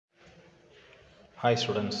Hi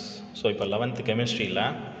students. So இப்போ 11th கெமிஸ்ட்ரியில்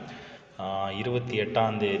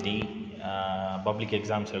 28ஆம் தேதி public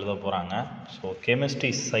exams எழுத போகிறாங்க. ஸோ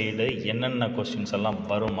கெமிஸ்ட்ரி சைடு என்னென்ன கொஸ்டின்ஸ் எல்லாம்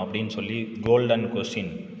வரும் அப்படின்னு சொல்லி கோல்டன்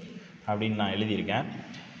கொஸ்டின் அப்படின்னு நான் எழுதியிருக்கேன்.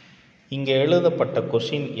 இங்கே எழுதப்பட்ட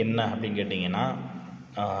கொஸ்டின் என்ன அப்படின்னு கேட்டிங்கன்னா,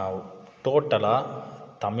 டோட்டலாக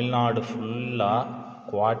தமிழ்நாடு ஃபுல்லாக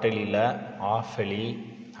குவார்ட்டர்லியில் ஆஃபலி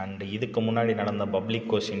அண்டு இதுக்கு முன்னாடி நடந்த public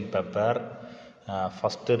question paper,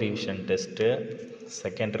 first revision test,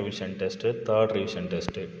 second revision test, third revision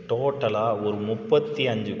test, டோட்டலாக ஒரு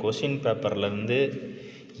 35 கொஷின் பேப்பர்லேருந்து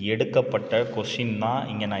எடுக்கப்பட்ட கொஷின் தான்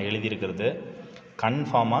இங்கே நான் எழுதியிருக்கிறது.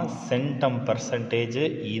 கன்ஃபார்மாக சென்டம் பர்சன்டேஜ்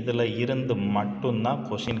இதில் இருந்து மட்டும்தான்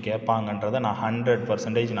கொஷின் கேட்பாங்கன்றதை நான்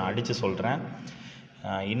 100% நான் அடித்து சொல்கிறேன்.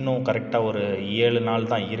 இன்னும் கரெக்டாக ஒரு 7 நாள்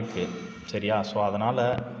தான் இருக்குது, சரியா? ஸோ அதனால்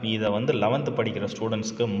நீ இதை 11th படிக்கிற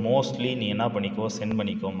ஸ்டூடெண்ட்ஸ்க்கு மோஸ்ட்லி நீ என்ன பண்ணிக்கோ, சென்ட்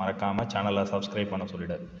பண்ணிக்கோ, மறக்காமல் சேனலை சப்ஸ்கிரைப் பண்ண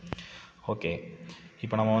சொல்லிவிடு. ஓகே,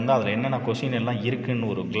 இப்போ நம்ம அதில் என்னென்ன கொஷின் எல்லாம் இருக்குதுன்னு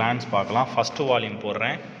ஒரு கிளான்ஸ் பார்க்கலாம். ஃபஸ்ட்டு வால்யூம்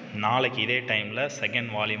போடுறேன், நாளைக்கு இதே டைமில் செகண்ட்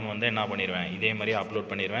வால்யூம் என்ன பண்ணிடுவேன், இதே மாதிரி அப்லோட்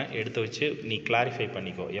பண்ணிடுவேன். எடுத்து வச்சு நீ கிளாரிஃபை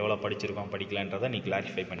பண்ணிக்கோ, எவ்வளோ படிச்சிருக்கோம் படிக்கலன்றதை நீ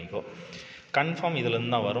கிளாரிஃபை பண்ணிக்கோ. கன்ஃபார்ம்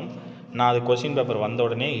இதிலேருந்து தான் வரும். நான் அது கொஷின் பேப்பர் வந்த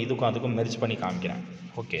உடனே இதுக்கும் அதுக்கும் மெர்ஜ் பண்ணி காமிக்கிறேன்.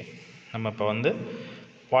 ஓகே, நம்ம இப்போ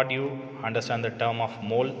what you understand the term of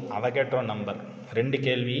mole, Avogadro number, 2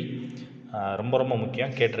 கேள்வி ரொம்ப ரொம்ப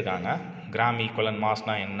முக்கியம் கேட்டிருக்காங்க. கிராம் ஈக்குவலன்ட்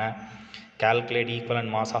மாஸ்னா என்ன, calculate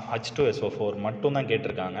equivalent mass of H2SO4 மட்டும் தான்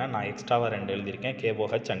கேட்டிருக்காங்க. நான் எக்ஸ்ட்ராவாக 2 எழுதியிருக்கேன்,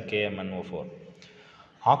 KOH and KMnO4.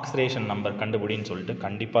 Oxidation number கண்டுபிடின்னு சொல்லிட்டு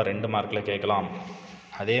கண்டிப்பாக 2 மார்க்கில் கேட்கலாம்.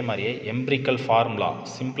 அதே மாதிரியே எம்பிரிக்கல் ஃபார்முலா,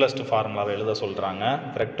 சிம்பிளஸ்ட் ஃபார்முலாவை எழுத சொல்கிறாங்க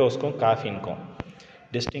ஃப்ரக்டோஸ்க்கும் காஃபின்க்கும்.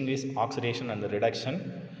 Distinguish oxidation and reduction,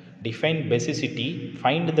 define பெசிசிட்டி,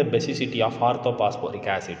 find the பெசிசிட்டி of orthophosphoric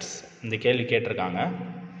acids. இந்த கேள்வி கேட்டிருக்காங்க.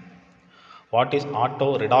 What is auto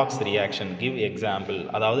redox reaction, give example.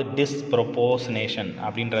 அதாவது டிஸ்ப்ரொபோர்ஷனேஷன்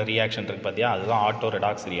அப்படின்ற ரியாக்ஷன் இருக்குது பார்த்தியா, அதுதான் auto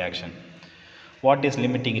redox reaction. What is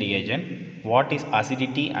limiting reagent, what is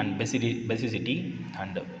acidity and பெசிசிட்டி,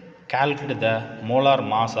 and calculate the molar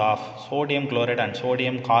mass of sodium chloride and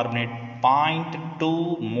sodium carbonate 0.2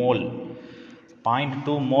 mole.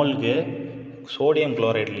 0.2 மோலுக்கு sodium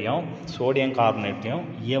குளோரைட்லேயும் sodium கார்பனேட்லேயும்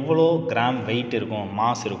எவ்வளோ gram wait இருக்கும்,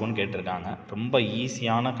 mass இருக்கும்னு கேட்டிருக்காங்க. ரொம்ப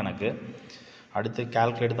ஈஸியான கணக்கு. அடுத்து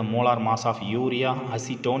calculate the molar mass of urea,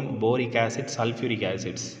 acetone, boric acid, sulphuric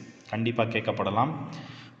acids கண்டிப்பாக கேட்கப்படலாம்.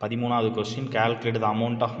 13வது question, calculate the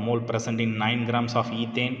amount of mole present in 9 grams of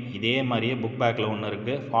ethane. இதே மாதிரியே புக் பேக்கில் ஒன்று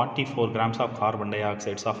இருக்குது, 44 grams of carbon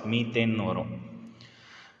dioxide of methane வரும்.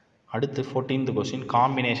 அடுத்து 14th question,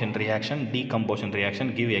 combination reaction, decomposition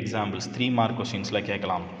reaction, give examples. 3 mark கொஸ்டின்ஸில்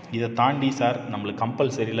கேட்கலாம். இதை தாண்டி சார் நம்மளுக்கு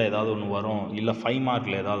கம்பல்சரியில் ஏதாவது ஒன்று வரும், இல்லை 5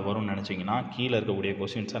 மார்க்கில் ஏதாவது வரும்னு நினச்சிங்கன்னா கீழே இருக்கக்கூடிய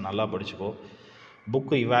கொஸ்டின்ஸை நல்லா படிச்சுக்கோ.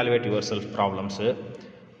 Book evaluate your self problems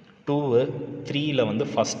 2, 3ல்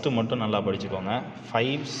first மட்டும் நல்லா படிச்சுக்கோங்க.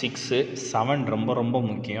 5, 6, 7 ரொம்ப ரொம்ப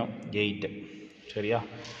முக்கியம், 8, சரியா?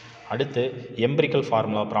 அடுத்து empirical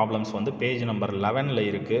formula problems page number 11ல்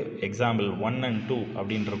இருக்குது. எக்ஸாம்பிள் 1 and 2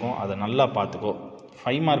 அப்படின்னு இருக்கும், அதை நல்லா பார்த்துக்கோ.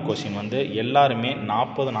 5 மார்க் கொஸ்டின் எல்லாருமே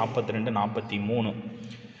 40, 42, 43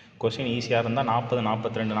 கொஸ்டின் ஈஸியாக இருந்தால் 40,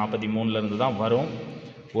 42, 43லேருந்து தான் வரும்.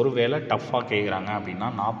 ஒருவேளை டஃப்பாக கேட்குறாங்க அப்படின்னா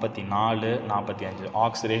 44, 45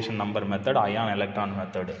 oxidation number method, ion electron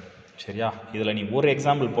method, சரியா? இதில் நீ ஒரு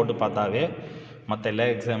எக்ஸாம்பிள் போட்டு பார்த்தாவே மற்ற எல்லா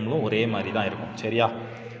எக்ஸாம்பிளும் ஒரே மாதிரி தான் இருக்கும், சரியா?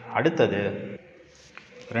 அடுத்தது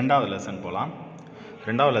 2வது லெசன் போகலாம்.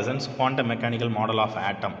 2வது lessons quantum mechanical model of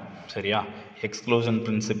ஆட்டம், சரியா? Exclusion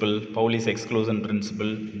principle, Pauli's exclusion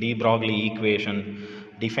principle, D ப்ராக்லி equation,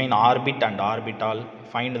 define orbit and orbital,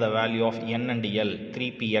 find the value of n and l,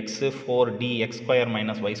 3px 4d x square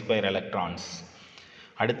minus y square electrons.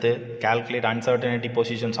 அடுத்து calculate uncertainty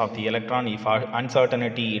positions of the electron if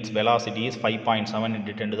uncertainty its velocity is 5.7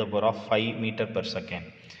 into 10 to the power of 5 meter per second.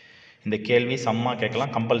 இந்த கேள்வி சம்மா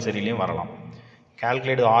கேட்கலாம், கம்பல்சரிலையும் வரலாம்.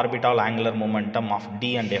 calculate the orbital angular momentum of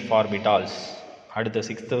d and f orbitals. அடுத்து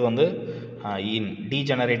 6th in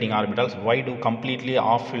degenerating orbitals, why do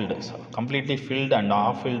completely filled and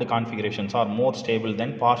off filled configurations are more stable than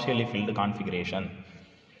partially filled configuration.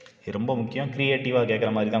 இது ரொம்ப முக்கியம், க்ரியேட்டிவாக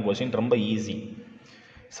கேட்குற மாதிரி தான் கொஸ்டின், ரொம்ப easy.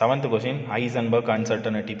 7th question, Heisenberg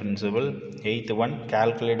uncertainty principle. 8th one,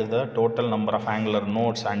 calculate the total number of angular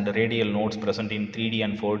nodes and radial nodes present in 3d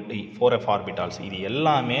and 4f orbitals. இது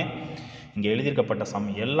எல்லாமே இங்கே எழுதியிருக்கப்பட்ட சம்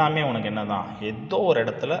எல்லாமே உனக்கு என்ன தான், ஏதோ ஒரு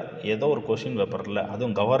இடத்துல ஏதோ ஒரு கொஷின் பேப்பரில்,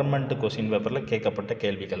 அதுவும் கவர்மெண்ட் கொஷின் பேப்பரில் கேட்கப்பட்ட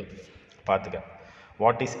கேள்விகள் பார்த்துக்க.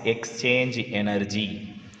 வாட் இஸ் எக்ஸ்சேஞ்ச் எனர்ஜி,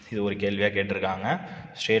 இது ஒரு கேள்வியாக கேட்டிருக்காங்க.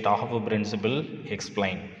 State of principle,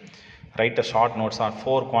 explain. Right a short notes R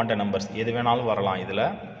 4 quantum numbers, எது வேணாலும் வரலாம் இதில்.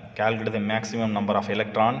 calculate the maximum number of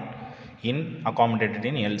electron in accommodated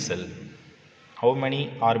in L cell. How many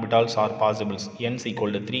orbitals are possible? N is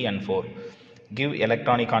equal to 3 and 4. Give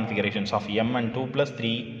electronic configurations of Mn2 plus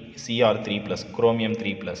 3, Cr3 plus, chromium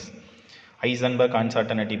 3 plus. Heisenberg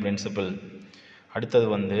uncertainty principle. அடுத்தது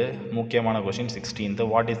வந்து முக்கியமான question 16th.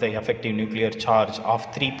 What is the effective nuclear charge of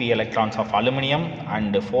 3p electrons of aluminium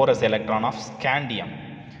and 4s electron of scandium?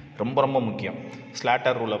 ரொம்ப ரொம்ப முக்கியம்.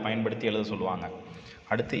 Slaughter ரூலை பயன்படுத்தி எழுத சொல்லுவாங்க.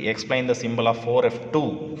 அடுத்து explain the symbol of 4f2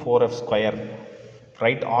 4f square.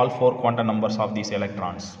 Right all 4 quantum numbers of these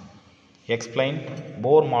electrons. Explain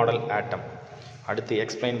bore model ஆட்டம். அடுத்து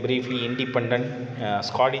explain briefly independent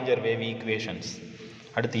Schrödinger wave equations.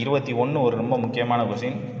 அடுத்து 21 ஒரு ரொம்ப முக்கியமான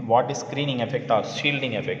question. What is screening effect R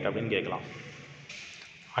shielding effect அப்படின்னு கேட்கலாம்.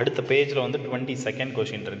 அடுத்த பேஜில் வந்து 22nd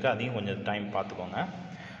கொஸ்டின் இருக்குது, அதையும் கொஞ்சம் டைம் பார்த்துக்கோங்க.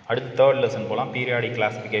 அடுத்து 3rd லெசன் போகலாம். Periodic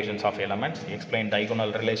classifications of elements. Explain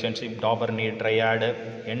diagonal relationship, டாபர்னி ட்ரையாடு,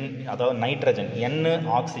 அதாவது நைட்ரஜன்,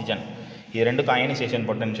 ஆக்சிஜன், இது ரெண்டுக்கும் அயனைசேஷன்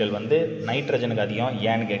பொட்டன்ஷியல் வந்து நைட்ரஜனுக்கு அதிகம்,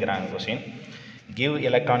 ஏன்னு கேட்குறாங்க question. Give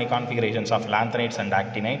electronic configurations of lanthanides and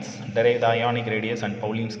actinides. Derive the ionic radius and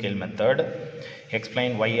Pauling scale method. Explain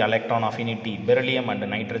why electron affinity beryllium and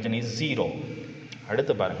nitrogen is 0.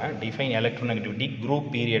 அடுத்து பாருங்க, define electronegativity group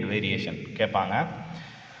period variation கேட்பாங்க.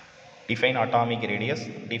 Define atomic radius,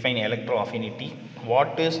 define electroaffinity.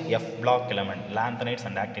 What is F block element? Lanthanides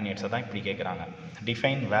and actinides தான் இப்படி கேட்குறாங்க.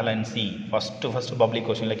 Define valency, first public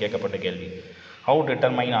questionல கேட்கப்பட்ட கேள்வி. How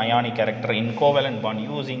determine ionic character in covalent bond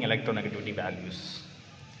using electronegativity values?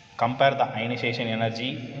 Compare the ionization energy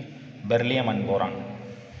beryllium and boron.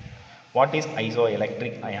 What is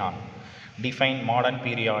isoelectric ion? Define modern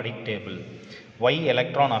periodic table. Why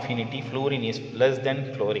electron affinity fluorine is less than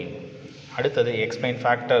chlorine? அடுத்தது explain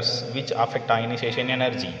factors which affect ionization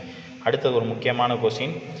energy. அடுத்தது ஒரு முக்கியமான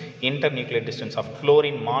question. Internuclear distance of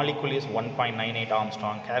chlorine molecule is 1.98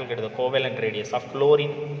 Armstrong. Calculate the covalent radius of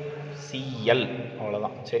chlorine Cl.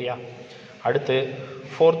 அவ்வளோதான், சரியா? அடுத்து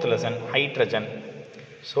 4th lesson hydrogen.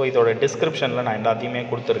 So இதோட டிஸ்கிரிப்ஷனில் நான் எல்லாத்தையுமே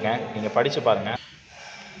கொடுத்துருக்கேன், நீங்கள் படித்து பாருங்கள்.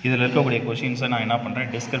 இதில் இருக்கக்கூடிய கொஷின்ஸை நான் என்ன பண்ணுறேன்,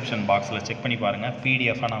 டிஸ்கிரிப்ஷன் பாக்ஸில் செக் பண்ணி பாருங்கள்.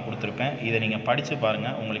 பிடிஎஃபாக நான் கொடுத்துருப்பேன், இதை நீங்கள் படித்து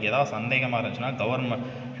பாருங்கள். உங்களுக்கு ஏதாவது சந்தேகமாக இருந்துச்சுன்னா கவர்மெண்ட்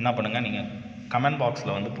என்ன பண்ணுங்கள், நீங்கள் கமெண்ட்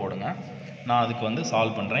பாக்ஸில் வந்து போடுங்க, நான் அதுக்கு வந்து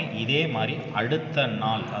சால்வ் பண்ணுறேன். இதே மாதிரி அடுத்த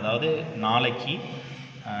நாள், அதாவது நாளைக்கு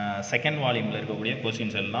செகண்ட் வால்யூமில் இருக்கக்கூடிய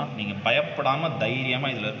கொஷின்ஸ் எல்லாம் நீங்கள் பயப்படாமல்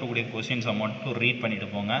தைரியமாக இதில் இருக்கக்கூடிய கொஷின்ஸை மட்டும் ரீட் பண்ணிவிட்டு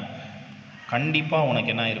போங்க. கண்டிப்பாக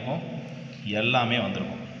உனக்கு என்ன ஆயிருக்கும், எல்லாமே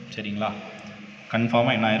வந்திருக்கும், சரிங்களா?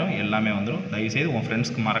 கன்ஃபார்மாக என்ன ஆயிரும், எல்லாமே வந்துடும். தயவுசெய்து உங்கள்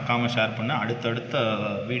ஃப்ரெண்ட்ஸ்க்கு மறக்காமல் ஷேர் பண்ண. அடுத்தடுத்த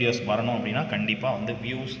வீடியோஸ் வரணும் அப்படின்னா கண்டிப்பாக வந்து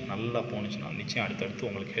வியூஸ் நல்லா போணுச்சுன்னா நிச்சயம் அடுத்தடுத்து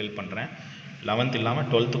உங்களுக்கு ஹெல்ப் பண்ணுறேன். 11th இல்லாமல்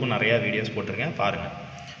 12th நிறையா வீடியோஸ் போட்டிருக்கேன், பாருங்கள்.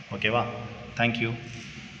 ஓகேவா? தேங்க்யூ.